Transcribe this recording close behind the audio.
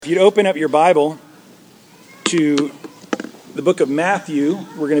If you'd open up your Bible to the book of Matthew,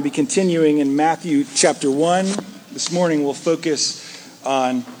 we're going to be continuing in Matthew chapter 1. This morning we'll focus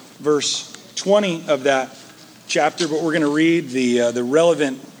on verse 20 of that chapter, but we're going to read the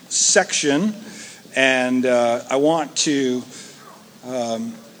relevant section, and I want to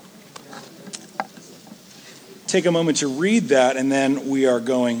take a moment to read that, and then we are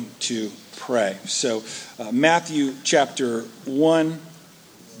going to pray. So Matthew chapter 1,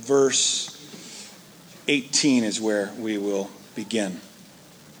 verse 18 is where we will begin.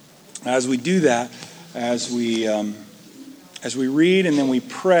 As we do that, as we read and then we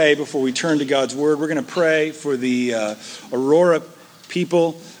pray before we turn to God's Word, we're going to pray for the Aurora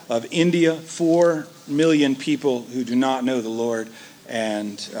people of India, 4 million people who do not know the Lord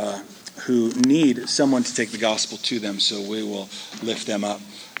and who need someone to take the gospel to them. So we will lift them up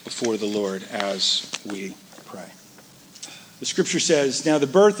before the Lord as we pray. The scripture says, "Now the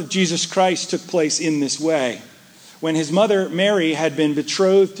birth of Jesus Christ took place in this way. When his mother Mary had been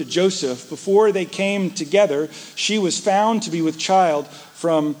betrothed to Joseph, before they came together, she was found to be with child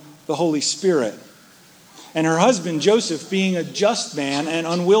from the Holy Spirit. And her husband Joseph, being a just man and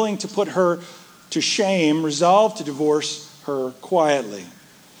unwilling to put her to shame, resolved to divorce her quietly.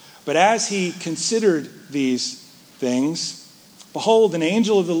 But as he considered these things, behold, an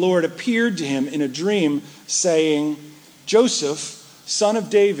angel of the Lord appeared to him in a dream, saying, 'Joseph, son of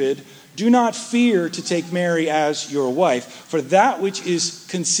David, do not fear to take Mary as your wife, for that which is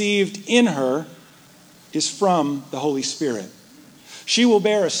conceived in her is from the Holy Spirit. She will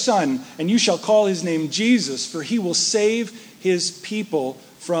bear a son, and you shall call his name Jesus, for he will save his people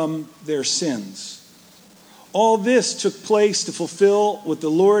from their sins.' All this took place to fulfill what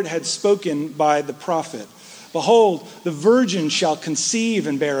the Lord had spoken by the prophet. 'Behold, the virgin shall conceive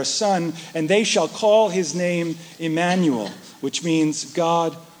and bear a son, and they shall call his name Emmanuel,' which means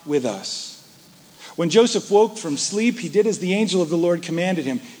God with us. When Joseph woke from sleep, he did as the angel of the Lord commanded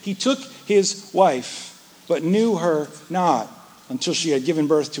him. He took his wife, but knew her not until she had given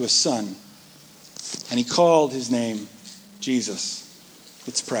birth to a son. And he called his name Jesus."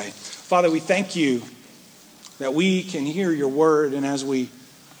 Let's pray. Father, we thank you that we can hear your word, and as we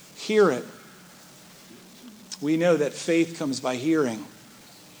hear it, we know that faith comes by hearing,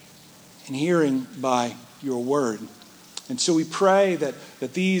 and hearing by your word. And so we pray that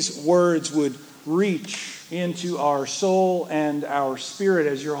these words would reach into our soul and our spirit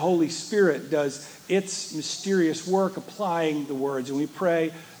as your Holy Spirit does its mysterious work applying the words. And we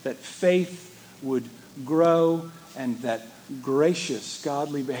pray that faith would grow and that gracious,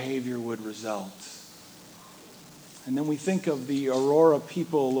 godly behavior would result. And then we think of the Aurora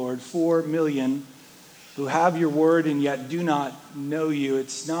people, Lord, 4 million who have your word and yet do not know you.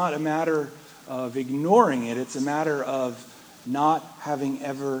 It's not a matter of ignoring it. It's a matter of not having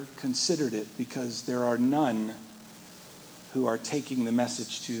ever considered it, because there are none who are taking the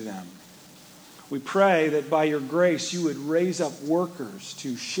message to them. We pray that by your grace you would raise up workers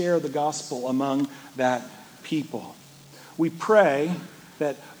to share the gospel among that people. We pray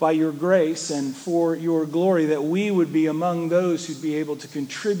that by your grace and for your glory that we would be among those who'd be able to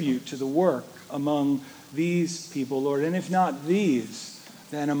contribute to the work among these people, Lord. And if not these,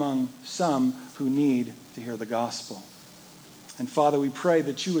 then among some who need to hear the gospel. And Father, we pray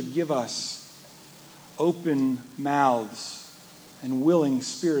that you would give us open mouths and willing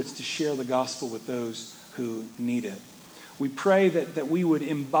spirits to share the gospel with those who need it. We pray that we would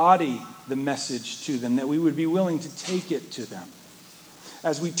embody the message to them, that we would be willing to take it to them.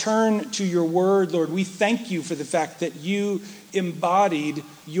 As we turn to your word, Lord, we thank you for the fact that you embodied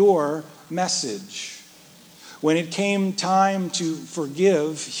your message. When it came time to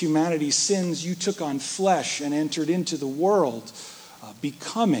forgive humanity's sins, you took on flesh and entered into the world,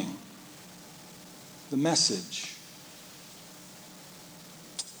 becoming the message.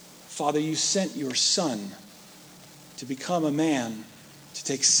 Father, you sent your Son to become a man, to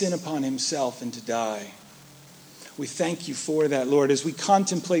take sin upon himself and to die. We thank you for that, Lord. As we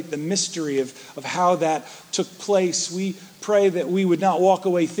contemplate the mystery of how that took place, we pray that we would not walk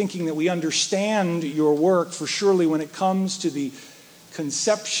away thinking that we understand your work, for surely when it comes to the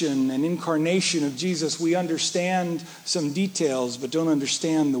conception and incarnation of Jesus, we understand some details but don't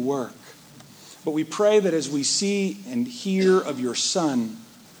understand the work. But we pray that as we see and hear of your Son,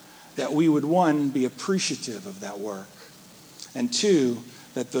 that we would, one, be appreciative of that work, and two,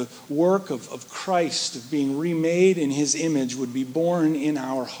 that the work of Christ, of being remade in his image, would be born in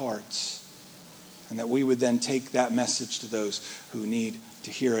our hearts, and that we would then take that message to those who need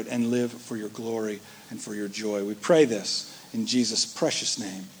to hear it and live for your glory and for your joy. We pray this in Jesus' precious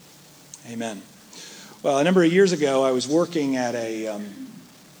name. Amen. Well, a number of years ago, I was working at a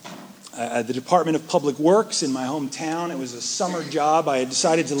the Department of Public Works in my hometown. It was a summer job. I had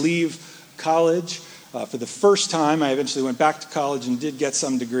decided to leave college for the first time. I eventually went back to college and did get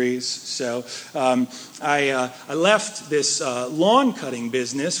some degrees. So I left this lawn cutting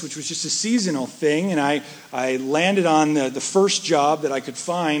business, which was just a seasonal thing, and I landed on the first job that I could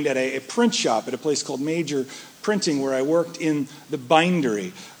find at a print shop at a place called Major Printing, where I worked in the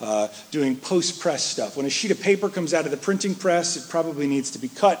bindery, doing post-press stuff. When a sheet of paper comes out of the printing press, it probably needs to be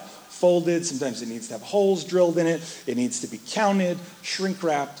cut, folded. Sometimes it needs to have holes drilled in it. It needs to be counted,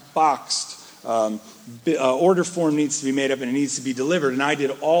 shrink-wrapped, boxed. Order form needs to be made up, and it needs to be delivered. And I did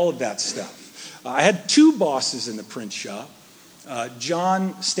all of that stuff. I had two bosses in the print shop,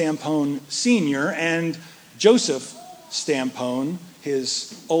 John Stampone Sr. and Joseph Stampone,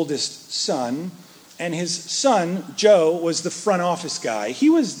 his oldest son. And his son, Joe, was the front office guy. He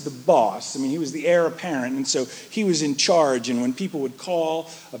was the boss. I mean, he was the heir apparent, and so he was in charge. And when people would call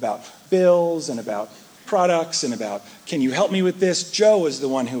about bills and about products and about, can you help me with this, Joe was the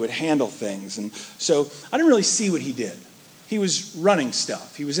one who would handle things. And so I didn't really see what he did. He was running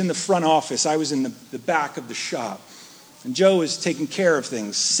stuff. He was in the front office. I was in the back of the shop. And Joe was taking care of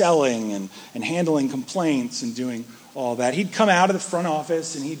things, selling and handling complaints and doing all that. He'd come out of the front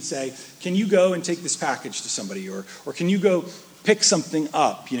office and he'd say, can you go and take this package to somebody? Or can you go pick something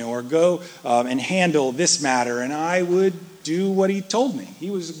up, or go and handle this matter? And I would do what he told me. He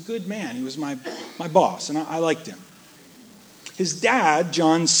was a good man. He was my boss, and I liked him. His dad,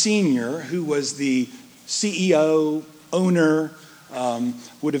 John Sr., who was the CEO, owner,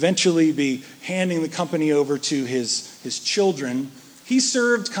 would eventually be handing the company over to his children. He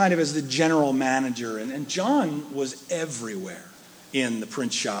served kind of as the general manager, and John was everywhere in the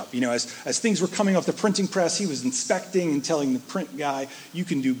print shop. As things were coming off the printing press, he was inspecting and telling the print guy, you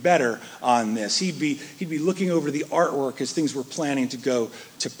can do better on this. He'd be looking over the artwork as things were planning to go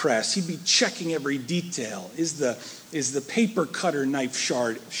to press. He'd be checking every detail. Is the paper cutter knife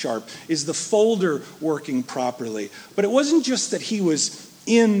sharp? Is the folder working properly? But it wasn't just that he was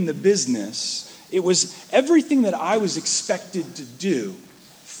in the business. It was everything that I was expected to do.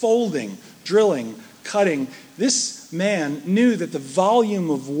 Folding, drilling, cutting. This man knew that the volume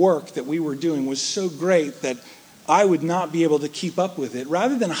of work that we were doing was so great that I would not be able to keep up with it.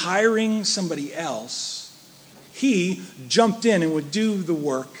 Rather than hiring somebody else, he jumped in and would do the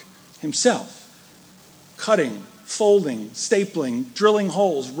work himself. Cutting, folding, stapling, drilling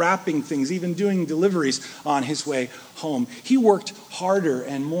holes, wrapping things, even doing deliveries on his way home. He worked harder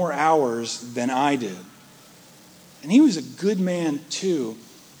and more hours than I did. And he was a good man too.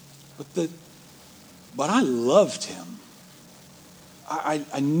 But I loved him.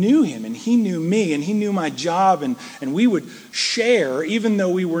 I knew him, and he knew me, and he knew my job, and we would share, even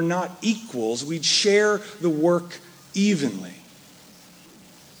though we were not equals, we'd share the work evenly.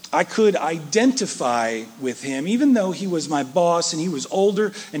 I could identify with him, even though he was my boss, and he was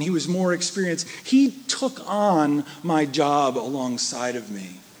older, and he was more experienced. He took on my job alongside of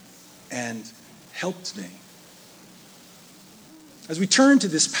me and helped me. As we turn to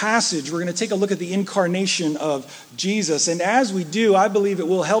this passage, we're going to take a look at the incarnation of Jesus. And as we do, I believe it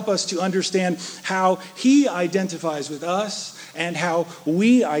will help us to understand how he identifies with us and how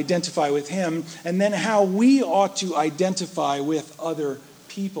we identify with him, and then how we ought to identify with other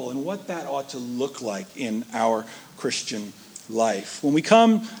people and what that ought to look like in our Christian life. When we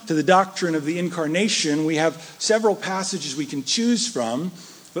come to the doctrine of the incarnation, we have several passages we can choose from.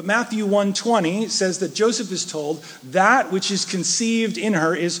 But Matthew 1:20 says that Joseph is told that which is conceived in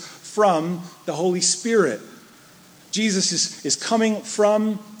her is from the Holy Spirit. Jesus is coming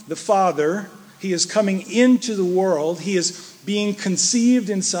from the Father. He is coming into the world. He is being conceived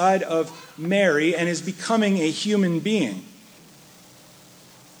inside of Mary and is becoming a human being.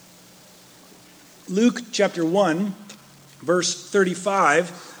 Luke chapter 1, verse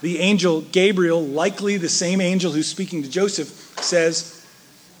 35, the angel Gabriel, likely the same angel who's speaking to Joseph, says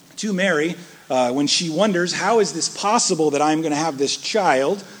to Mary, when she wonders, how is this possible that I'm going to have this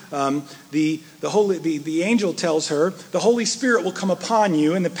child? The angel tells her, the Holy Spirit will come upon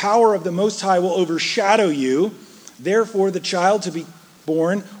you, and the power of the Most High will overshadow you. Therefore, the child to be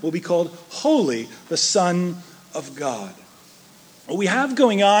born will be called Holy, the Son of God. What we have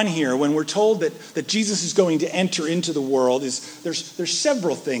going on here when we're told that Jesus is going to enter into the world is there's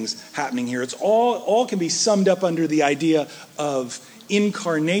several things happening here. It's all can be summed up under the idea of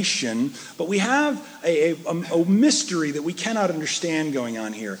incarnation, but we have a mystery that we cannot understand going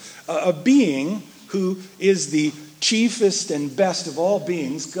on here. A being who is the chiefest and best of all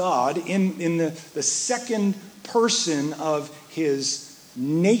beings, God, in the second person of his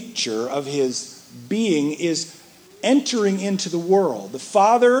nature, of his being, is entering into the world. The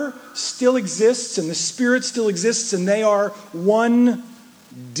Father still exists and the Spirit still exists, and they are one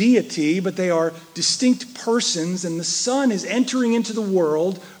deity, but they are distinct persons, and the Son is entering into the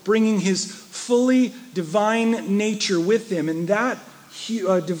world, bringing his fully divine nature with him, and that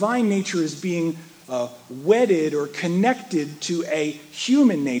divine nature is being wedded or connected to a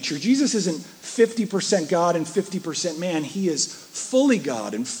human nature. Jesus isn't 50% God and 50% man. He is fully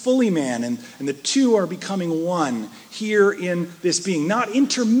God and fully man, and the two are becoming one here in this being, not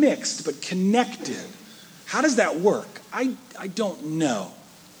intermixed, but connected. How does that work? I don't know.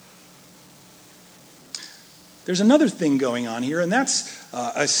 There's another thing going on here, and that's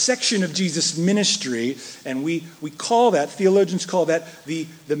a section of Jesus' ministry, and we call that, theologians call that the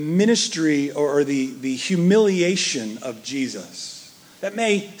ministry or the humiliation of Jesus. That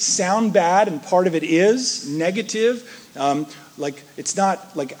may sound bad, and part of it is negative. Like it's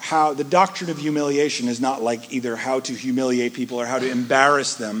not like how the doctrine of humiliation is not like either how to humiliate people or how to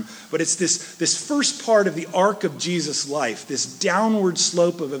embarrass them, but it's this first part of the arc of Jesus' life, this downward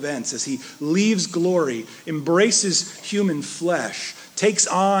slope of events as he leaves glory, embraces human flesh, takes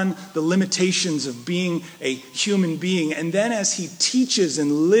on the limitations of being a human being, and then as he teaches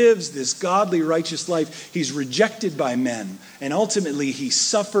and lives this godly, righteous life, he's rejected by men, and ultimately he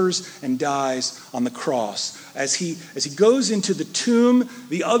suffers and dies on the cross. As he goes into the tomb,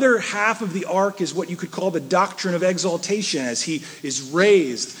 the other half of the arc is what you could call the doctrine of exaltation, as he is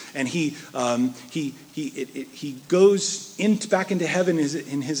raised and he goes back into heaven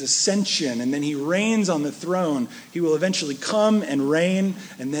in his ascension, and then he reigns on the throne. He will eventually come and reign,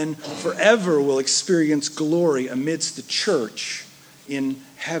 and then forever will experience glory amidst the church in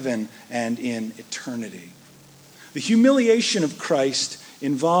heaven and in eternity. The humiliation of Christ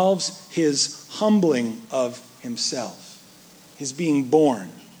involves his humbling of himself, his being born,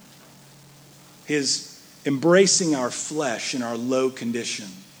 his embracing our flesh in our low condition,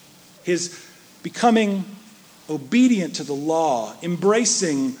 his becoming obedient to the law,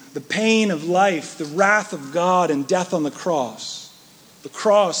 embracing the pain of life, the wrath of God, and death on the cross. The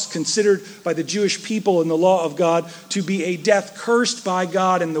cross, considered by the Jewish people in the law of God to be a death cursed by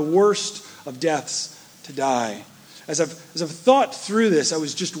God and the worst of deaths to die. As I've thought through this, I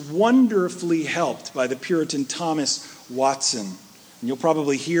was just wonderfully helped by the Puritan Thomas Watson. And you'll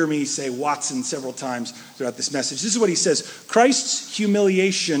probably hear me say Watson several times throughout this message. This is what he says: Christ's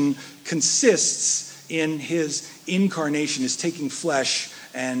humiliation consists in his incarnation, his taking flesh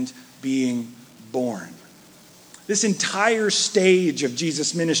and being born. This entire stage of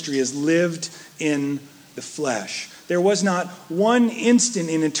Jesus' ministry is lived in the flesh. There was not one instant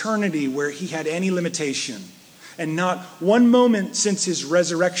in eternity where he had any limitation. And not one moment since his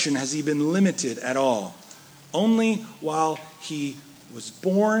resurrection has he been limited at all. Only while he was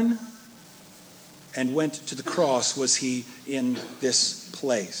born and went to the cross was he in this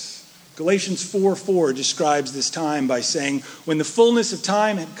place. Galatians 4:4 describes this time by saying, when the fullness of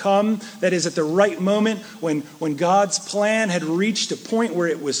time had come, that is at the right moment, when God's plan had reached a point where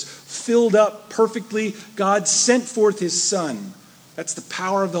it was filled up perfectly, God sent forth his Son. That's the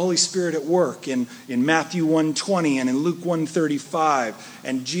power of the Holy Spirit at work in Matthew 1:20 and in Luke 1:35.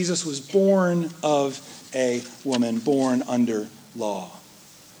 And Jesus was born of a woman, born under law.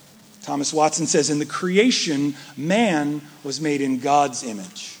 Thomas Watson says, in the creation, man was made in God's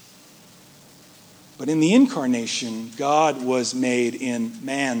image. But in the incarnation, God was made in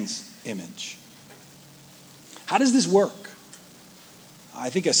man's image. How does this work? I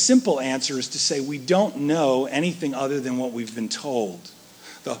think a simple answer is to say we don't know anything other than what we've been told.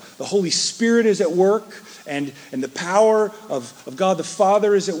 The Holy Spirit is at work, and the power of God the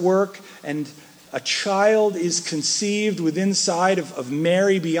Father is at work, and a child is conceived within inside of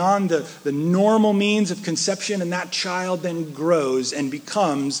Mary beyond the normal means of conception, and that child then grows and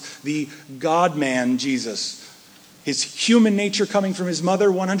becomes the God-man, Jesus. His human nature coming from his mother,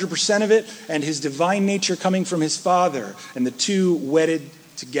 100% of it, and his divine nature coming from his Father, and the two wedded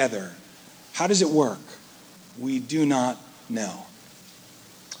together. How does it work? We do not know.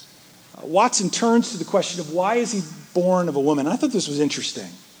 Watson turns to the question of why is he born of a woman? I thought this was interesting.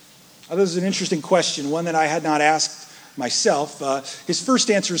 I thought this was an interesting question, one that I had not asked myself. His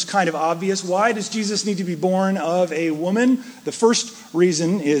first answer is kind of obvious. Why does Jesus need to be born of a woman? The first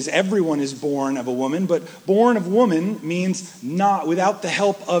reason is everyone is born of a woman, but born of woman means not without the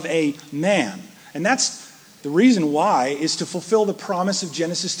help of a man. And that's the reason why is to fulfill the promise of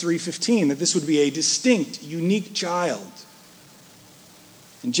Genesis 3:15, that this would be a distinct, unique child.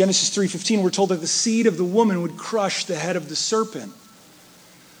 In Genesis 3:15, we're told that the seed of the woman would crush the head of the serpent.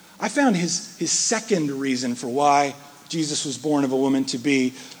 I found his second reason for why Jesus was born of a woman to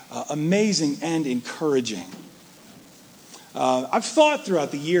be amazing and encouraging. I've thought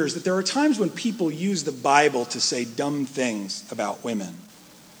throughout the years that there are times when people use the Bible to say dumb things about women.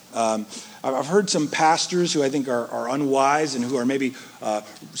 I've heard some pastors who I think are unwise and who are maybe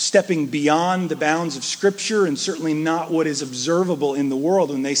stepping beyond the bounds of Scripture and certainly not what is observable in the world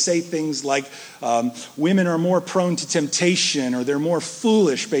when they say things like women are more prone to temptation or they're more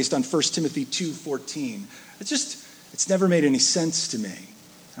foolish based on 1 Timothy 2:14. It's never made any sense to me.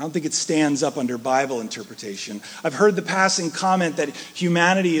 I don't think it stands up under Bible interpretation. I've heard the passing comment that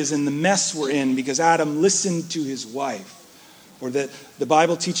humanity is in the mess we're in because Adam listened to his wife, or that the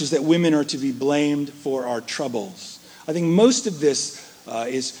Bible teaches that women are to be blamed for our troubles. I think most of this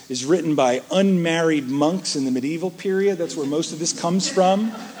is written by unmarried monks in the medieval period. That's where most of this comes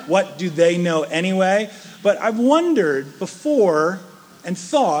from. What do they know anyway? But I've wondered before and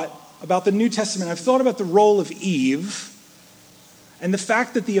thought about the New Testament. I've thought about the role of Eve and the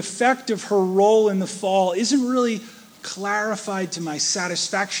fact that the effect of her role in the fall isn't really clarified to my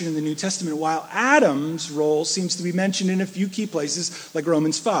satisfaction in the New Testament, while Adam's role seems to be mentioned in a few key places, like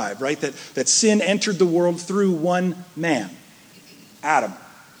Romans 5, right? That sin entered the world through one man, Adam,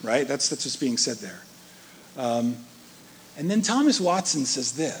 right? That's what's being said there. And then Thomas Watson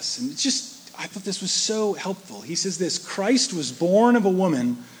says this, and I thought this was so helpful. He says this: Christ was born of a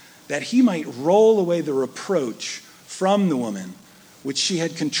woman that he might roll away the reproach from the woman, which she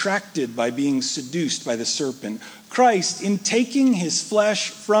had contracted by being seduced by the serpent. Christ, in taking his flesh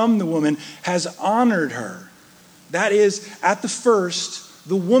from the woman, has honored her. That is, at the first,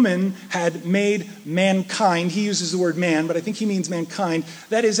 the woman had made mankind. He uses the word man, but I think he means mankind.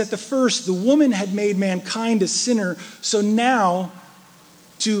 That is, at the first, the woman had made mankind a sinner. So now,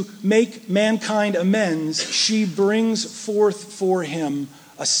 to make mankind amends, she brings forth for him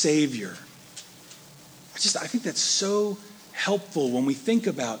a Savior. I think that's so helpful when we think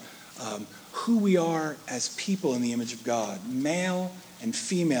about who we are as people in the image of God, male and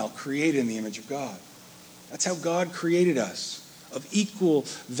female, created in the image of God. That's how God created us, of equal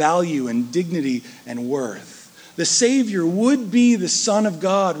value and dignity and worth. The Savior would be the Son of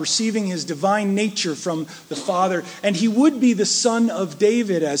God, receiving his divine nature from the Father, and he would be the Son of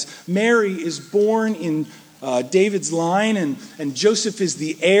David, as Mary is born in David's line, and Joseph is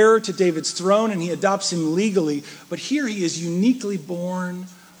the heir to David's throne, and he adopts him legally. But here he is uniquely born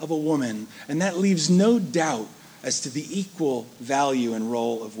of a woman, and that leaves no doubt as to the equal value and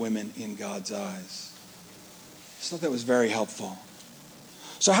role of women in God's eyes. I thought that was very helpful.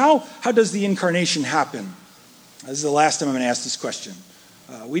 So how does the incarnation happen? This is the last time I'm going to ask this question.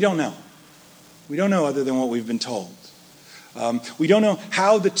 We don't know. We don't know other than what we've been told. We don't know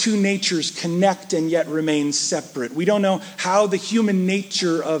how the two natures connect and yet remain separate. We don't know how the human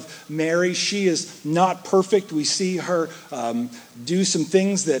nature of Mary, she is not perfect. We see her do some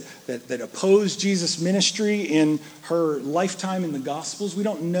things that oppose Jesus' ministry in her lifetime in the Gospels. We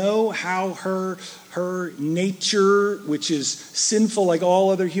don't know how her nature, which is sinful like all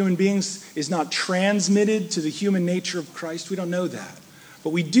other human beings, is not transmitted to the human nature of Christ. We don't know that.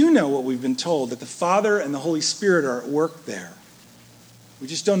 But we do know what we've been told, that the Father and the Holy Spirit are at work there. We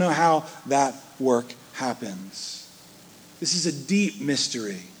just don't know how that work happens. This is a deep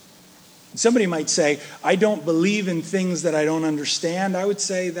mystery. Somebody might say, I don't believe in things that I don't understand. I would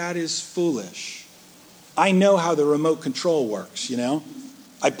say that is foolish. I know how the remote control works, you know.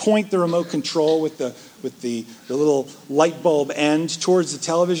 I point the remote control with the little light bulb end towards the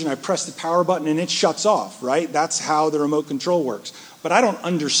television. I press the power button and it shuts off, right? That's how the remote control works. But I don't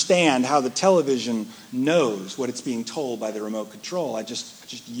understand how the television knows what it's being told by the remote control. I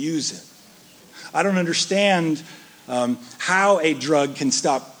just use it. I don't understand how a drug can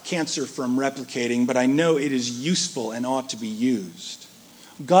stop cancer from replicating, but I know it is useful and ought to be used.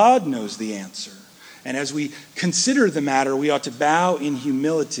 God knows the answer. And as we consider the matter, we ought to bow in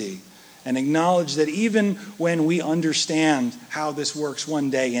humility and acknowledge that even when we understand how this works one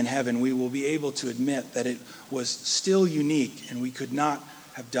day in heaven, we will be able to admit that it was still unique and we could not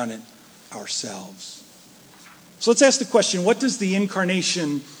have done it ourselves. So let's ask the question, what does the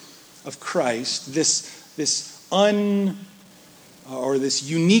incarnation of Christ, this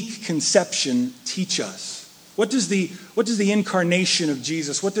unique conception, teach us? What does the incarnation of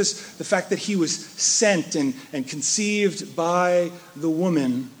Jesus, what does the fact that he was sent and conceived by the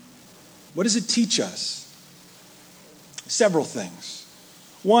woman, what does it teach us? Several things.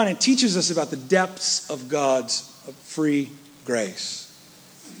 One, it teaches us about the depths of God's free grace.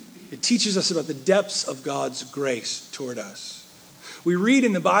 It teaches us about the depths of God's grace toward us. We read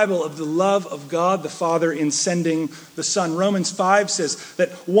in the Bible of the love of God the Father in sending the Son. Romans 5 says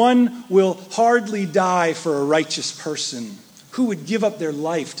that one will hardly die for a righteous person. Who would give up their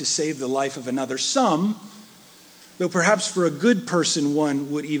life to save the life of another? Some though perhaps for a good person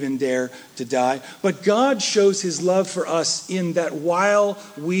one would even dare to die. But God shows his love for us in that while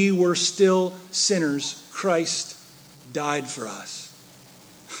we were still sinners, Christ died for us.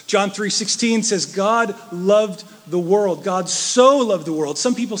 John 3:16 says, God loved the world. God so loved the world.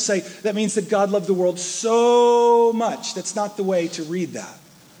 Some people say that means that God loved the world so much. That's not the way to read that.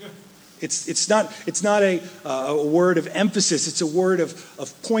 It's not a word of emphasis. It's a word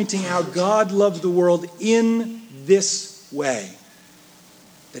of pointing out God loved the world in this way,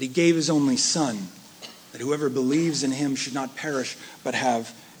 that he gave his only Son, that whoever believes in him should not perish but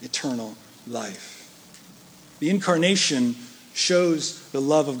have eternal life. The incarnation shows the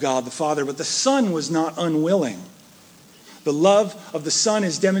love of God the Father, but the Son was not unwilling. The love of the Son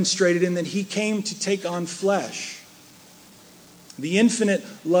is demonstrated in that he came to take on flesh. The infinite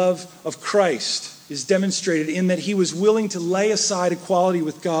love of Christ is demonstrated in that he was willing to lay aside equality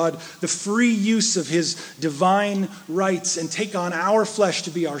with God, the free use of his divine rights, and take on our flesh to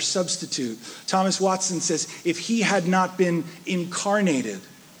be our substitute. Thomas Watson says, if he had not been incarnated,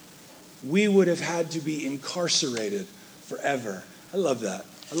 we would have had to be incarcerated forever. I love that.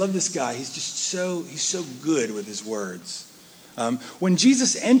 I love this guy. He's so good with his words. When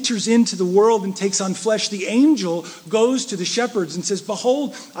Jesus enters into the world and takes on flesh, the angel goes to the shepherds and says,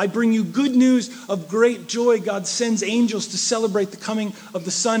 behold, I bring you good news of great joy. God sends angels to celebrate the coming of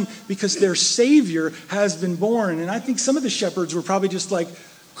the Son because their Savior has been born. And I think some of the shepherds were probably just like,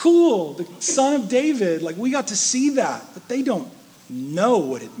 cool, the Son of David. Like, we got to see that. But they don't know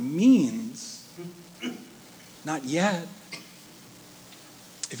what it means. Not yet.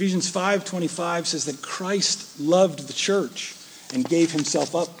 Ephesians 5:25 says that Christ loved the church and gave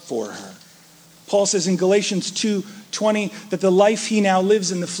himself up for her. Paul says in Galatians 2:20 that the life he now lives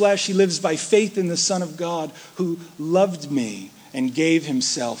in the flesh, he lives by faith in the Son of God who loved me and gave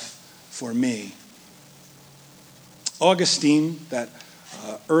himself for me. Augustine, that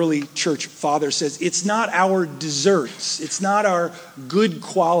early church father, says it's not our desserts, it's not our good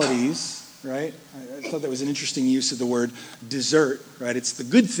qualities, right? I thought that was an interesting use of the word dessert, right? It's the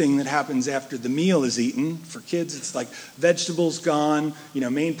good thing that happens after the meal is eaten. For kids, it's like vegetables gone,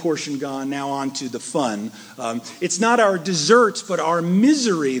 main portion gone, now on to the fun. It's not our desserts, but our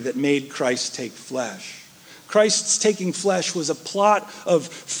misery that made Christ take flesh. Christ's taking flesh was a plot of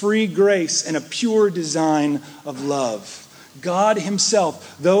free grace and a pure design of love. God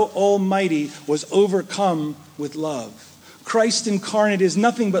himself, though almighty, was overcome with love. Christ incarnate is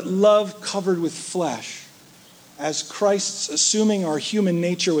nothing but love covered with flesh. As Christ's assuming our human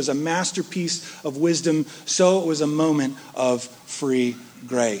nature was a masterpiece of wisdom, so it was a moment of free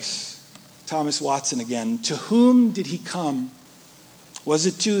grace. Thomas Watson again. To whom did he come? Was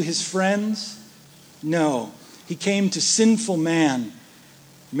it to his friends? No. He came to sinful man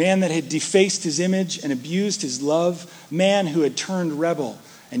that had defaced his image and abused his love, man who had turned rebel.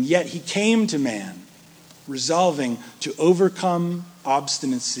 And yet he came to man, resolving to overcome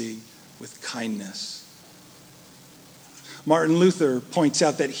obstinacy with kindness. Martin Luther points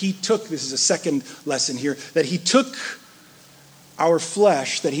out that he took, this is a second lesson here, that he took our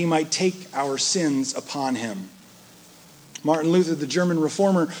flesh that he might take our sins upon him. Martin Luther, the German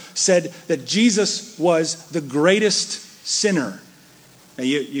reformer, said that Jesus was the greatest sinner. Now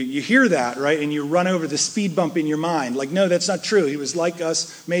you hear that, right? And you run over the speed bump in your mind. Like, no, that's not true. He was like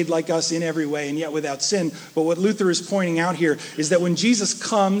us, made like us in every way, and yet without sin. But what Luther is pointing out here is that when Jesus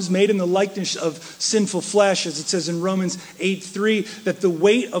comes, made in the likeness of sinful flesh, as it says in Romans 8:3, that the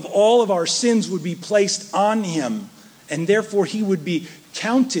weight of all of our sins would be placed on him, and therefore he would be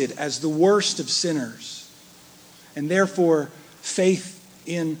counted as the worst of sinners. And therefore, faith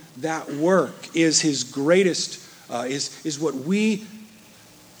in that work is his greatest, is what we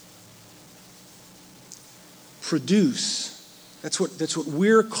produce. That's what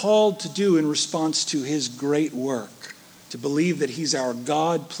we're called to do in response to his great work. To believe that he's our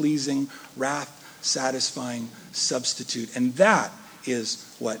God-pleasing, wrath-satisfying substitute. And that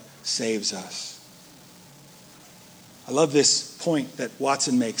is what saves us. I love this point that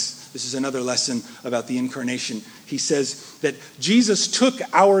Watson makes. This is another lesson about the incarnation. He says that Jesus took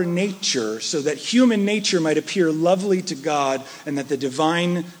our nature so that human nature might appear lovely to God and that the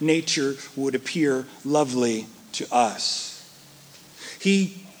divine nature would appear lovely to us.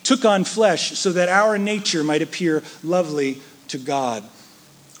 He took on flesh so that our nature might appear lovely to God.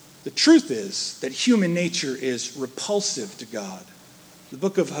 The truth is that human nature is repulsive to God. The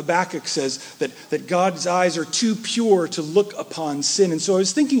book of Habakkuk says that God's eyes are too pure to look upon sin. And so I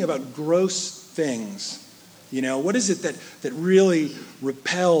was thinking about gross things. What is it that really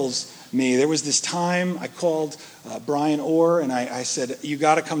repels me. There was this time I called Brian Orr, and I said, you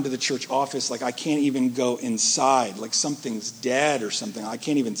got to come to the church office. Like, I can't even go inside. Like, something's dead or something. I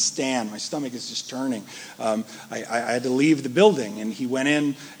can't even stand. My stomach is just turning. I had to leave the building, and he went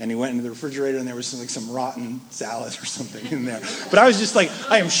in, and he went into the refrigerator, and there was some rotten salad or something in there. But I was just like,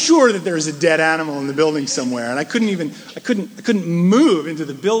 I am sure that there is a dead animal in the building somewhere, and I couldn't move into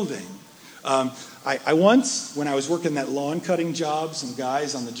the building. I once, when I was working that lawn cutting job, some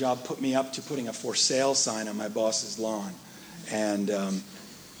guys on the job put me up to putting a for sale sign on my boss's lawn. And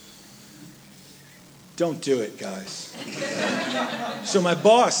don't do it, guys. So my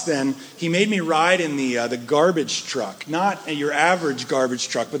boss then, he made me ride in the garbage truck. Not your average garbage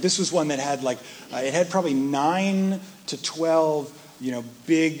truck, but this was one that had it had probably 9 to 12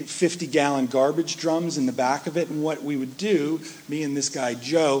 big 50-gallon garbage drums in the back of it. And what we would do, me and this guy,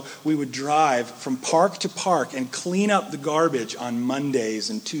 Joe, we would drive from park to park and clean up the garbage on Mondays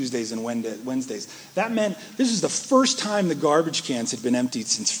and Tuesdays and Wednesdays. That meant this was the first time the garbage cans had been emptied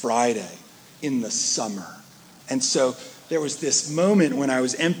since Friday in the summer. And so there was this moment when I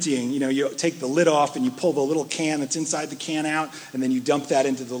was emptying, you take the lid off and you pull the little can that's inside the can out, and then you dump that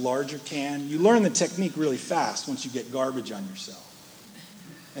into the larger can. You learn the technique really fast once you get garbage on yourself.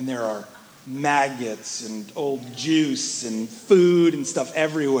 And there are maggots and old juice and food and stuff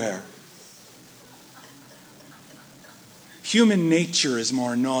everywhere. Human nature is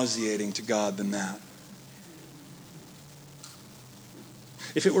more nauseating to God than that.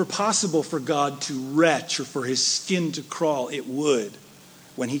 If it were possible for God to retch or for his skin to crawl, it would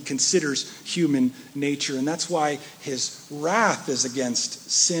when he considers human nature. And that's why his wrath is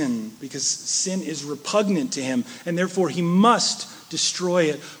against sin, because sin is repugnant to him, and therefore he must destroy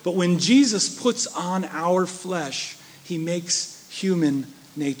it. But when Jesus puts on our flesh, he makes human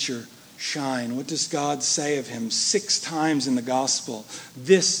nature shine. What does God say of him 6 times in the gospel?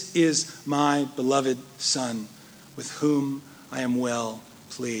 This is my beloved Son, with whom I am well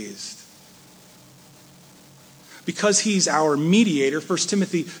pleased. Because he's our mediator, 1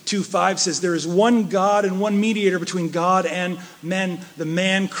 Timothy 2:5 says, there is one God and one mediator between God and men, the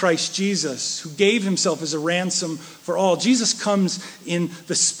man Christ Jesus, who gave himself as a ransom for all. Jesus comes in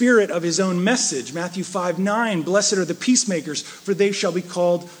the spirit of his own message. Matthew 5:9, blessed are the peacemakers, for they shall be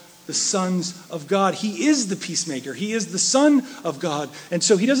called the sons of God. He is the peacemaker. He is the Son of God. And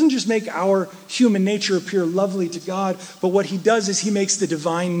so he doesn't just make our human nature appear lovely to God, but what he does is he makes the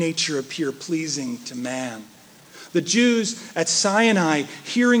divine nature appear pleasing to man. The Jews at Sinai,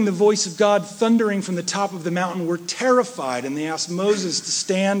 hearing the voice of God thundering from the top of the mountain, were terrified, and they asked Moses to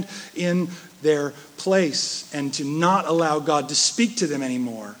stand in their place and to not allow God to speak to them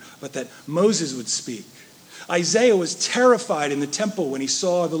anymore, but that Moses would speak. Isaiah was terrified in the temple when he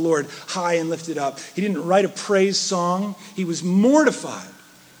saw the Lord high and lifted up. He didn't write a praise song. He was mortified.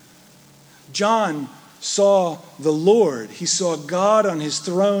 John saw the Lord. He saw God on his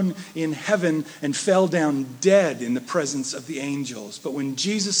throne in heaven and fell down dead in the presence of the angels. But when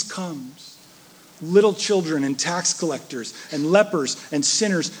Jesus comes, little children and tax collectors and lepers and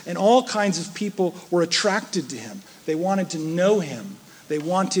sinners and all kinds of people were attracted to him. They wanted to know him. They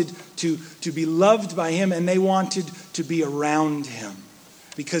wanted to be loved by him, and they wanted to be around him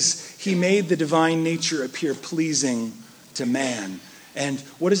because he made the divine nature appear pleasing to man. And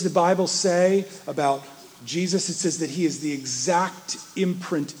what does the Bible say about Jesus? It says that he is the exact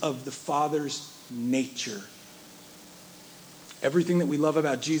imprint of the Father's nature. Everything that we love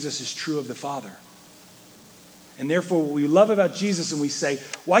about Jesus is true of the Father. And therefore, what we love about Jesus, and we say,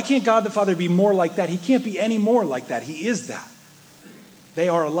 why can't God the Father be more like that? He can't be any more like that. He is that. They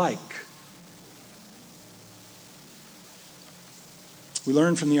are alike. We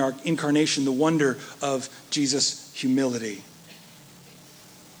learn from the incarnation the wonder of Jesus' humility.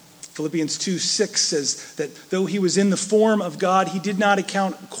 Philippians 2:6 says that though he was in the form of God, he did not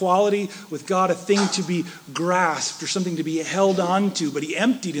account equality with God a thing to be grasped or something to be held on to, but he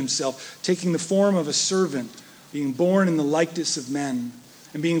emptied himself, taking the form of a servant, being born in the likeness of men.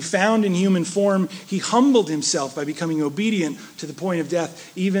 And being found in human form, he humbled himself by becoming obedient to the point of death,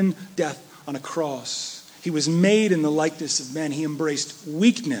 even death on a cross. He was made in the likeness of men. He embraced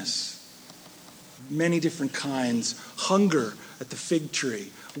weakness, many different kinds, hunger at the fig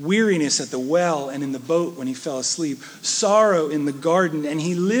tree, weariness at the well and in the boat when he fell asleep, sorrow in the garden, and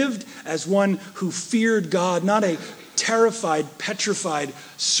he lived as one who feared God, not a terrified, petrified,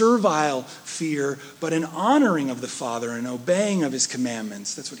 servile fear, but an honoring of the Father and obeying of his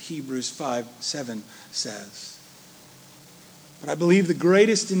commandments. That's what Hebrews 5:7 says. But I believe the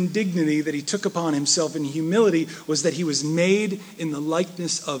greatest indignity that he took upon himself in humility was that he was made in the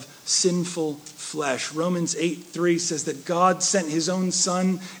likeness of sinful flesh. Romans 8:3 says that God sent his own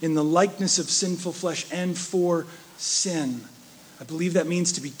Son in the likeness of sinful flesh and for sin. I believe that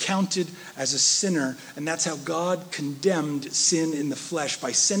means to be counted as a sinner, and that's how God condemned sin in the flesh,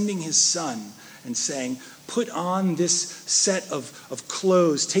 by sending his Son and saying, put on this set of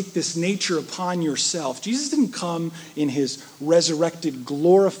clothes, take this nature upon yourself. Jesus didn't come in his resurrected,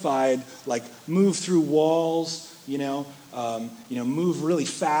 glorified, like move through walls, move really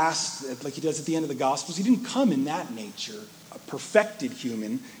fast, like he does at the end of the Gospels. He didn't come in that nature, a perfected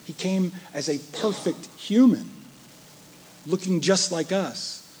human. He came as a perfect human, looking just like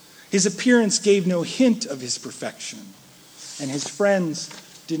us. His appearance gave no hint of his perfection, and his friends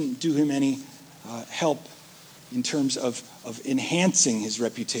didn't do him any help in terms of enhancing his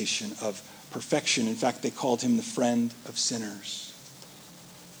reputation of perfection. In fact, they called him the friend of sinners.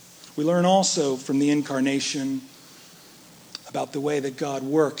 We learn also from the incarnation about the way that God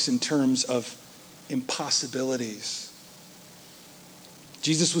works in terms of impossibilities.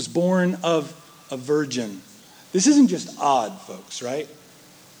 Jesus was born of a virgin. This isn't just odd, folks, right?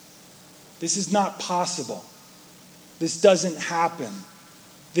 This is not possible. This doesn't happen.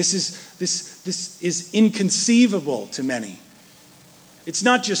 This is inconceivable to many. It's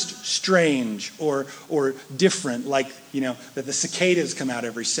not just strange or different, like, that the cicadas come out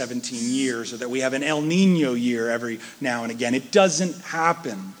every 17 years or that we have an El Nino year every now and again. It doesn't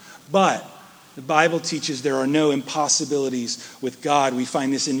happen. But the Bible teaches there are no impossibilities with God. We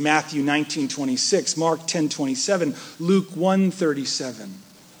find this in Matthew 19:26, Mark 10:27, Luke 1:37.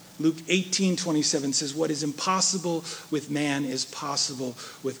 Luke 18:27 says, what is impossible with man is possible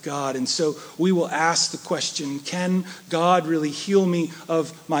with God. And so we will ask the question, can God really heal me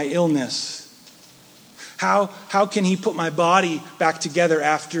of my illness? How can he put my body back together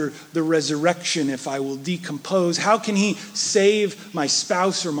after the resurrection if I will decompose? How can he save my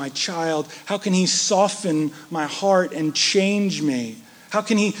spouse or my child? How can he soften my heart and change me? How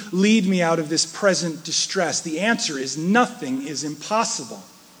can he lead me out of this present distress? The answer is nothing is impossible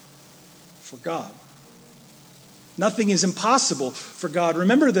for God. Nothing is impossible for God.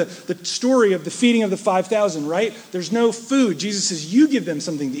 Remember the story of the feeding of the 5,000, right? There's no food. Jesus says, you give them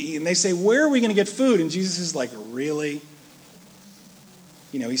something to eat. And they say, where are we going to get food? And Jesus is like, really?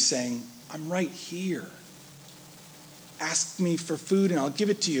 He's saying, I'm right here. Ask me for food and I'll give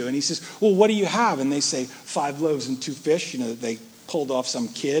it to you. And he says, well, what do you have? And they say, 5 loaves and 2 fish. They pulled off some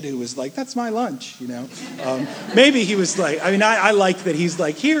kid who was like, that's my lunch, Maybe he was like, I like that he's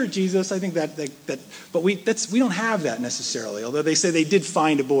like, here, Jesus. I think that but we don't have that necessarily. Although they say they did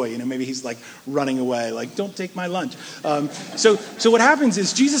find a boy, maybe he's like running away, like, don't take my lunch. So what happens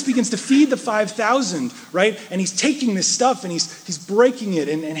is Jesus begins to feed the 5,000, right? And he's taking this stuff and he's breaking it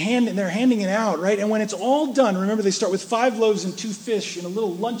and they're handing it out, right? And when it's all done, remember they start with 5 loaves and 2 fish in a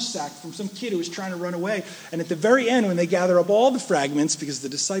little lunch sack from some kid who was trying to run away. And at the very end, when they gather up all the fragments, because the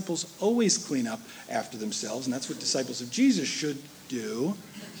disciples always clean up after themselves, and that's what disciples of Jesus should do.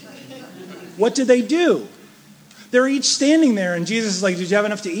 What did they do? They're each standing there, and Jesus is like, did you have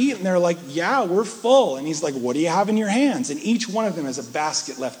enough to eat? And they're like, yeah, we're full. And he's like, what do you have in your hands? And each one of them has a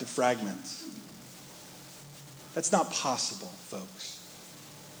basket left of fragments. That's not possible, folks.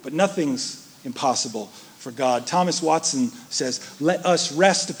 But nothing's impossible for God. Thomas Watson says, let us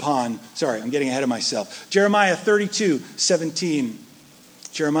rest upon, I'm getting ahead of myself. Jeremiah 32:17.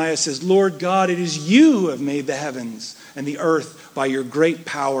 Jeremiah says, Lord God, it is you who have made the heavens and the earth by your great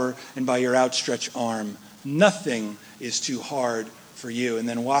power and by your outstretched arm. Nothing is too hard for you. And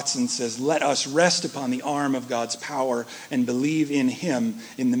then Watson says, let us rest upon the arm of God's power and believe in him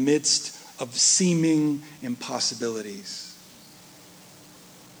in the midst of seeming impossibilities.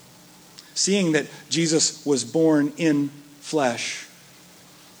 Seeing that Jesus was born in flesh,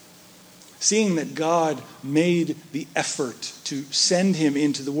 seeing that God made the effort to send him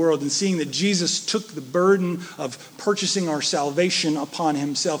into the world, and seeing that Jesus took the burden of purchasing our salvation upon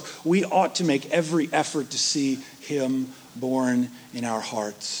himself, we ought to make every effort to see him born in our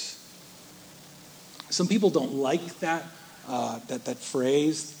hearts. Some people don't like that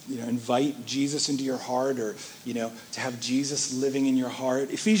phrase, invite Jesus into your heart, or to have Jesus living in your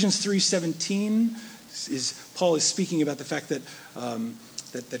heart. Ephesians 3:17 Paul is speaking about the fact that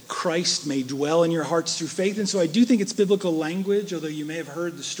that Christ may dwell in your hearts through faith. And so I do think it's biblical language, although you may have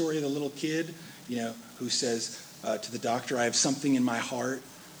heard the story of the little kid, who says to the doctor, I have something in my heart,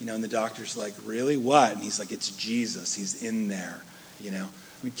 and the doctor's like, really? What? And he's like, it's Jesus. He's in there,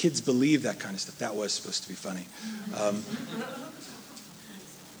 kids believe that kind of stuff. That was supposed to be funny.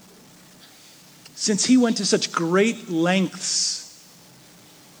 Since he went to such great lengths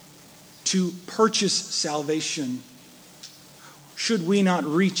to purchase salvation, should we not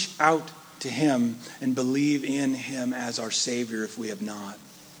reach out to him and believe in him as our Savior if we have not?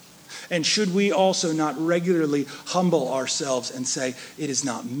 And should we also not regularly humble ourselves and say, it is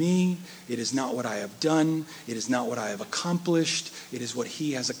not me, it is not what I have done, it is not what I have accomplished, it is what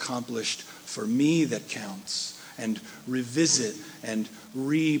he has accomplished for me that counts, and revisit and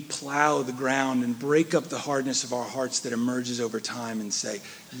re-plow the ground and break up the hardness of our hearts that emerges over time and say,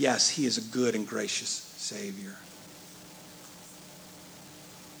 yes, he is a good and gracious Savior.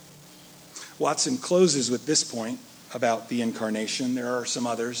 Watson closes with this point about the incarnation. There are some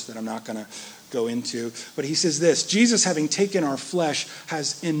others that I'm not going to go into. But he says this: Jesus, having taken our flesh,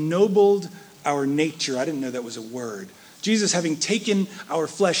 has ennobled our nature. I didn't know that was a word. Jesus, having taken our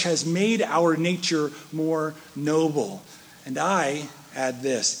flesh, has made our nature more noble. And I add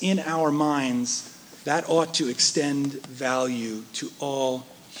this: in our minds, that ought to extend value to all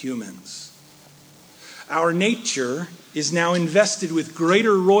humans. Our nature is now invested with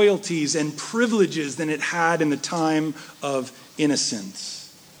greater royalties and privileges than it had in the time of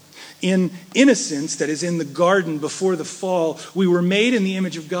innocence. In innocence, that is in the garden before the fall, we were made in the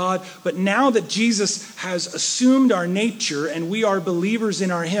image of God, but now that Jesus has assumed our nature and we are believers in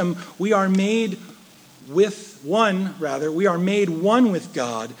him, we are made one with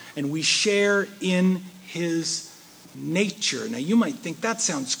God, and we share in his nature. Now you might think that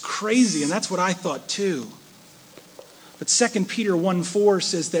sounds crazy, and that's what I thought too. But 2 Peter 1:4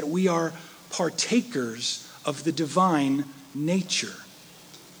 says that we are partakers of the divine nature.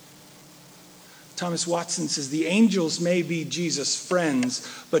 Thomas Watson says the angels may be Jesus' friends,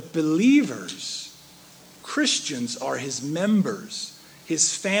 but believers, Christians, are his members,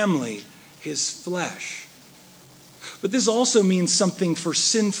 his family, his flesh. But this also means something for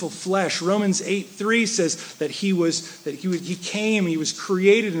sinful flesh. Romans 8:3 says that he was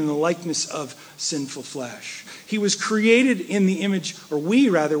created in the likeness of sinful flesh. He was created in the image, or we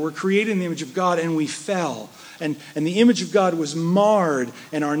rather were created in the image of God, and we fell. And the image of God was marred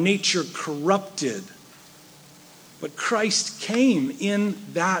and our nature corrupted. But Christ came in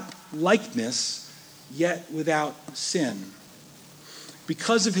that likeness, yet without sin.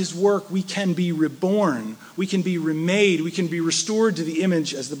 Because of his work, we can be reborn, we can be remade, we can be restored to the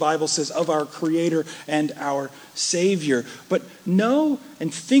image, as the Bible says, of our Creator and our Savior. But know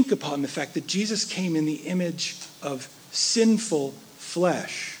and think upon the fact that Jesus came in the image of sinful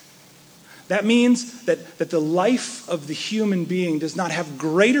flesh. That means that the life of the human being does not have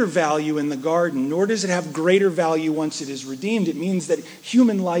greater value in the garden, nor does it have greater value once it is redeemed. It means that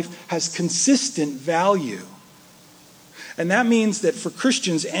human life has consistent value. And that means that for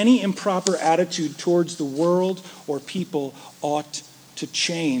Christians, any improper attitude towards the world or people ought to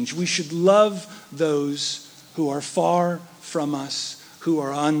change. We should love those who are far from us, who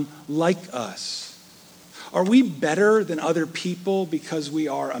are unlike us. Are we better than other people because we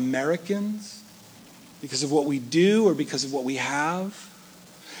are Americans? Because of what we do or because of what we have?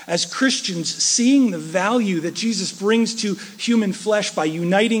 As Christians, seeing the value that Jesus brings to human flesh by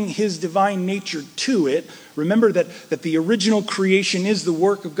uniting his divine nature to it, remember that the original creation is the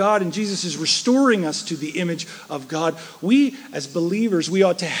work of God and Jesus is restoring us to the image of God. We, as believers, we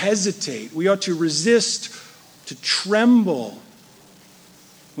ought to hesitate. We ought to resist, to tremble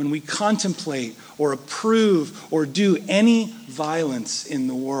when we contemplate or approve or do any violence in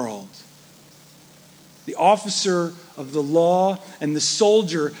the world. The officer of the law and the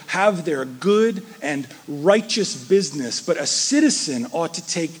soldier have their good and righteous business, but a citizen ought to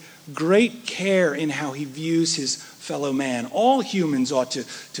take great care in how he views his fellow man. All humans ought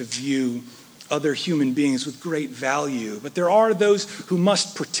to view other human beings with great value, but there are those who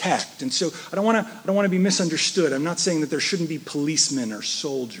must protect. And so I don't want to be misunderstood. I'm not saying that there shouldn't be policemen or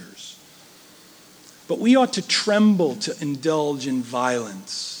soldiers, but we ought to tremble to indulge in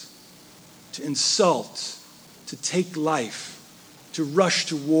violence, to insult, to take life, to rush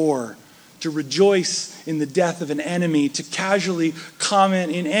to war, to rejoice in the death of an enemy, to casually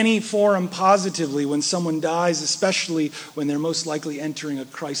comment in any forum positively when someone dies, especially when they're most likely entering a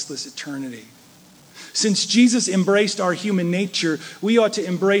Christless eternity. Since Jesus embraced our human nature, we ought to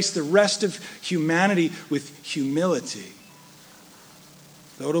embrace the rest of humanity with humility.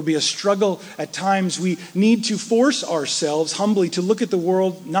 Though it'll be a struggle at times, we need to force ourselves humbly to look at the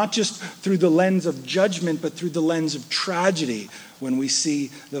world not just through the lens of judgment, but through the lens of tragedy when we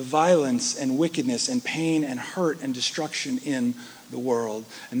see the violence and wickedness and pain and hurt and destruction in the world.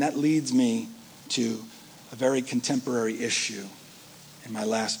 And that leads me to a very contemporary issue in my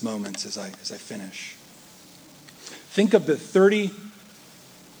last moments as I finish. Think of the 30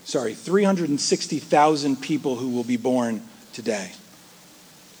 360,000 people who will be born today.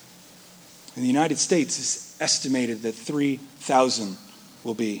 In the United States, it's estimated that 3,000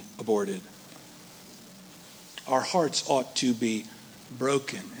 will be aborted. Our hearts ought to be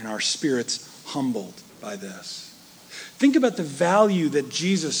broken and our spirits humbled by this. Think about the value that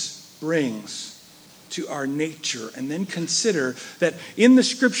Jesus brings to our nature, and then consider that in the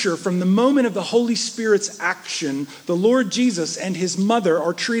Scripture, from the moment of the Holy Spirit's action, the Lord Jesus and his mother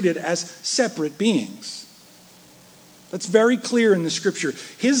are treated as separate beings. That's very clear in the Scripture.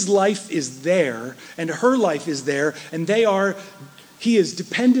 His life is there, and her life is there, and he is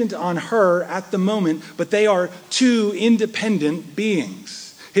dependent on her at the moment, but they are two independent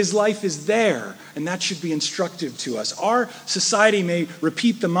beings. His life is there, and that should be instructive to us. Our society may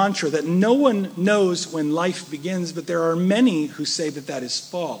repeat the mantra that no one knows when life begins, but there are many who say that that is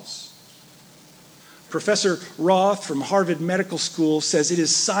false. Professor Roth from Harvard Medical School says it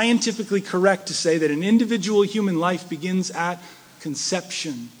is scientifically correct to say that an individual human life begins at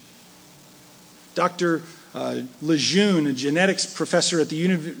conception. Dr. Lejeune, a genetics professor at the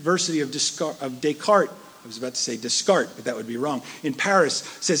University of Descartes, I was about to say Descartes, but that would be wrong, in Paris,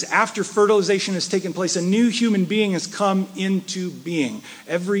 says after fertilization has taken place, a new human being has come into being.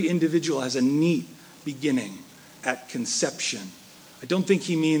 Every individual has a neat beginning at conception. I don't think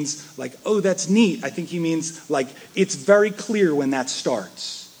he means like, oh, that's neat. I think he means like, it's very clear when that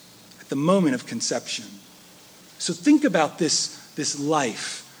starts, at the moment of conception. So think about this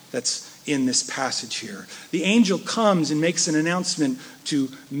life that's in this passage here. The angel comes and makes an announcement to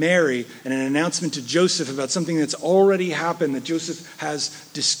Mary and an announcement to Joseph about something that's already happened that Joseph has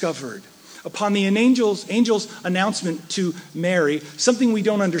discovered. Upon the angel's announcement to Mary, something we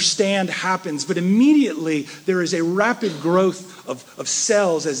don't understand happens, but immediately there is a rapid growth of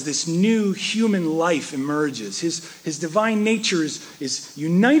cells as this new human life emerges. His divine nature is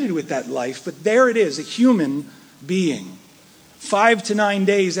united with that life, but there it is, a human being. 5 to 9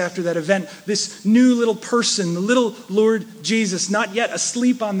 days after that event, this new little person, the little Lord Jesus, not yet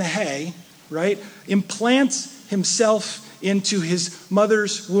asleep on the hay, right, implants himself into his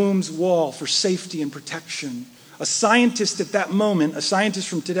mother's womb's wall for safety and protection. A scientist at that moment, a scientist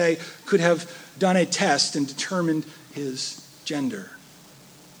from today, could have done a test and determined his gender.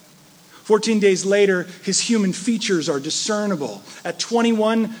 14 days later, his human features are discernible. At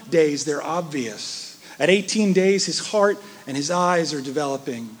 21 days, they're obvious. At 18 days, his heart and his eyes are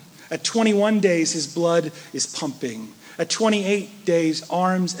developing. At 21 days, his blood is pumping. At 28 days,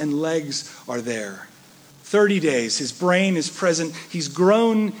 arms and legs are there. 30 days, his brain is present. He's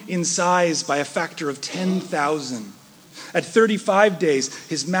grown in size by a factor of 10,000. At 35 days,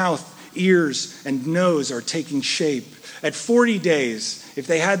 his mouth, ears, and nose are taking shape. At 40 days, if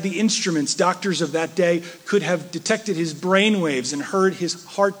they had the instruments, doctors of that day could have detected his brain waves and heard his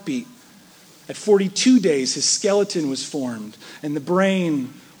heartbeat. At 42 days, his skeleton was formed, and the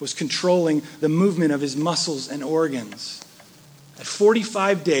brain was controlling the movement of his muscles and organs. At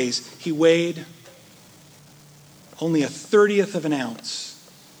 45 days, he weighed only 1/30 of an ounce.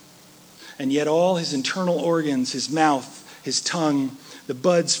 And yet all his internal organs, his mouth, his tongue, the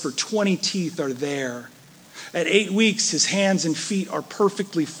buds for 20 teeth are there. At 8 weeks, his hands and feet are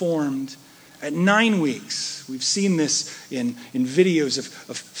perfectly formed. At 9 weeks, we've seen this in videos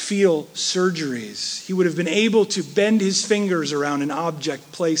of fetal surgeries, he would have been able to bend his fingers around an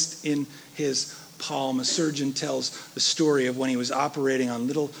object placed in his palm. A surgeon tells the story of when he was operating on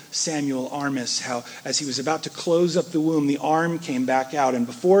little Samuel Armis, how as he was about to close up the womb, the arm came back out, and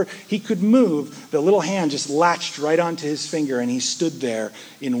before he could move, the little hand just latched right onto his finger, and he stood there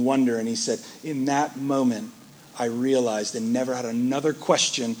in wonder, and he said, in that moment, I realized and never had another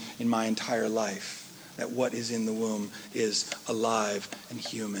question in my entire life that what is in the womb is alive and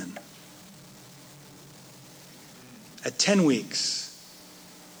human. At 10 weeks,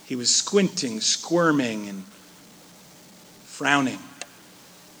 he was squinting, squirming, and frowning.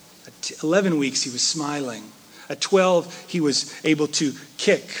 At 11 weeks, he was smiling. At 12, he was able to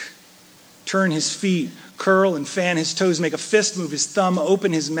kick, turn his feet, curl and fan his toes, make a fist, move his thumb,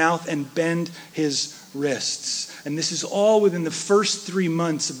 open his mouth, and bend his wrists. And this is all within the first 3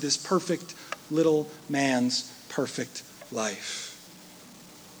 months of this perfect little man's perfect life.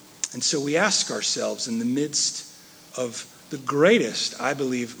 And so we ask ourselves, in the midst of the greatest, I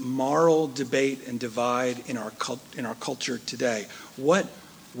believe, moral debate and divide in our culture today, what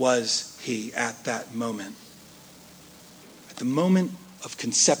was he at that moment? At the moment of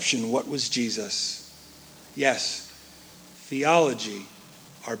conception, what was Jesus? Yes, theology,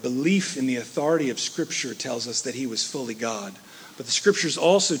 our belief in the authority of Scripture, tells us that he was fully God. But the Scriptures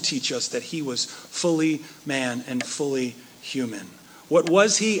also teach us that he was fully man and fully human. What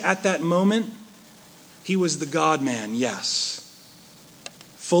was he at that moment? He was the God-man, yes.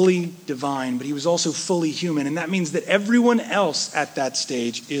 Fully divine, but he was also fully human. And that means that everyone else at that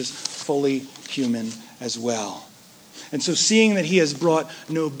stage is fully human as well. And so seeing that he has brought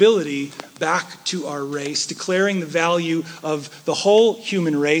nobility back to our race, declaring the value of the whole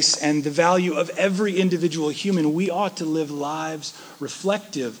human race and the value of every individual human, we ought to live lives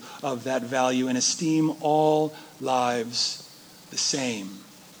reflective of that value and esteem all lives the same.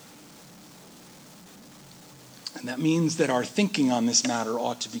 And that means that our thinking on this matter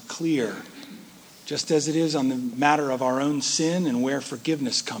ought to be clear, just as it is on the matter of our own sin and where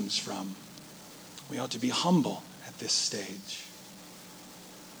forgiveness comes from. We ought to be humble at this stage.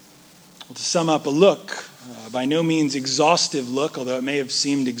 Well, to sum up a look, by no means exhaustive look, although it may have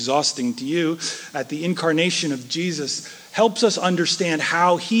seemed exhausting to you, at the incarnation of Jesus helps us understand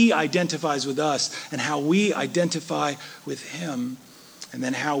how he identifies with us and how we identify with him, and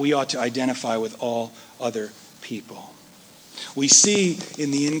then how we ought to identify with all other people. We see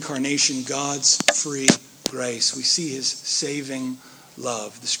in the incarnation God's free grace. We see his saving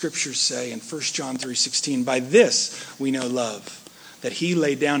love. The scriptures say in 1 John 3:16, by this we know love, that he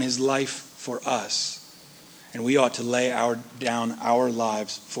laid down his life for us, and we ought to lay down our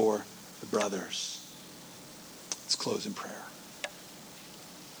lives for the brothers. Let's close in prayer.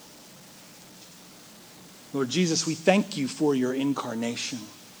 Lord Jesus, we thank you for your incarnation.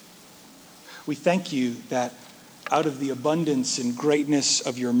 We thank you that out of the abundance and greatness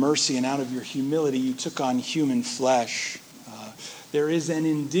of your mercy and out of your humility, you took on human flesh. There is an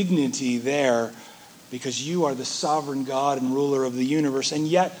indignity there because you are the sovereign God and ruler of the universe. And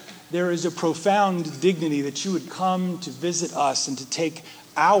yet there is a profound dignity that you would come to visit us and to take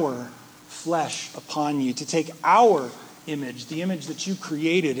our flesh upon you, to take our image, the image that you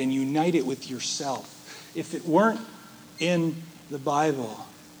created, and unite it with yourself. If it weren't in the Bible,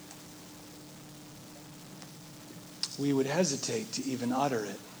 we would hesitate to even utter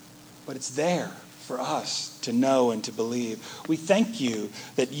it. But it's there for us to know and to believe. We thank you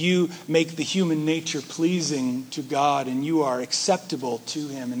that you make the human nature pleasing to God and you are acceptable to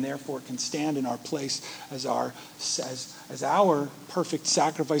him and therefore can stand in our place as our perfect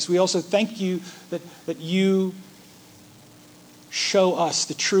sacrifice. We also thank you that you show us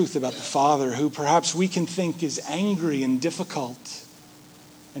the truth about the Father, who perhaps we can think is angry and difficult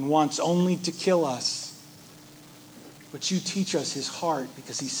and wants only to kill us. But you teach us his heart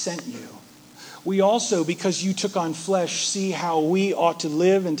because he sent you. We also, because you took on flesh, see how we ought to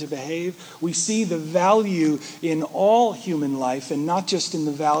live and to behave. We see the value in all human life and not just in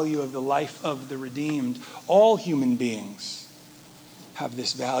the value of the life of the redeemed. All human beings have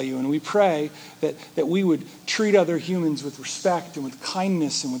this value. And we pray that we would treat other humans with respect and with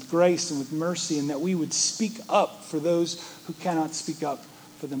kindness and with grace and with mercy, and that we would speak up for those who cannot speak up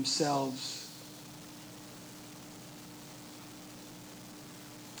for themselves.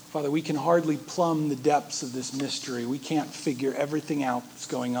 Father, we can hardly plumb the depths of this mystery. We can't figure everything out that's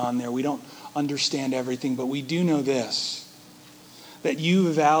going on there. We don't understand everything, but we do know this, that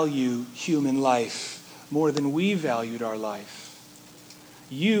you value human life more than we valued our life.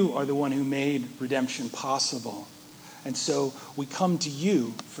 You are the one who made redemption possible. And so we come to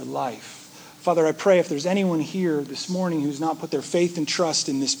you for life. Father, I pray if there's anyone here this morning who's not put their faith and trust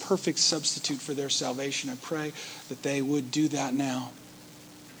in this perfect substitute for their salvation, I pray that they would do that now.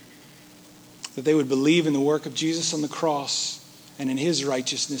 That they would believe in the work of Jesus on the cross and in his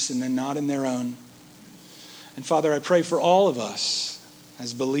righteousness and then not in their own. And Father, I pray for all of us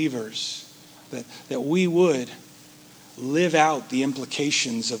as believers that we would live out the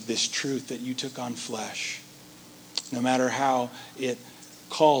implications of this truth that you took on flesh, no matter how it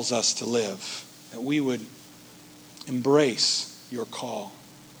calls us to live, that we would embrace your call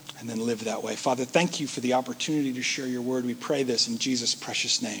and then live that way. Father, thank you for the opportunity to share your word. We pray this in Jesus'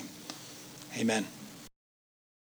 precious name. Amen.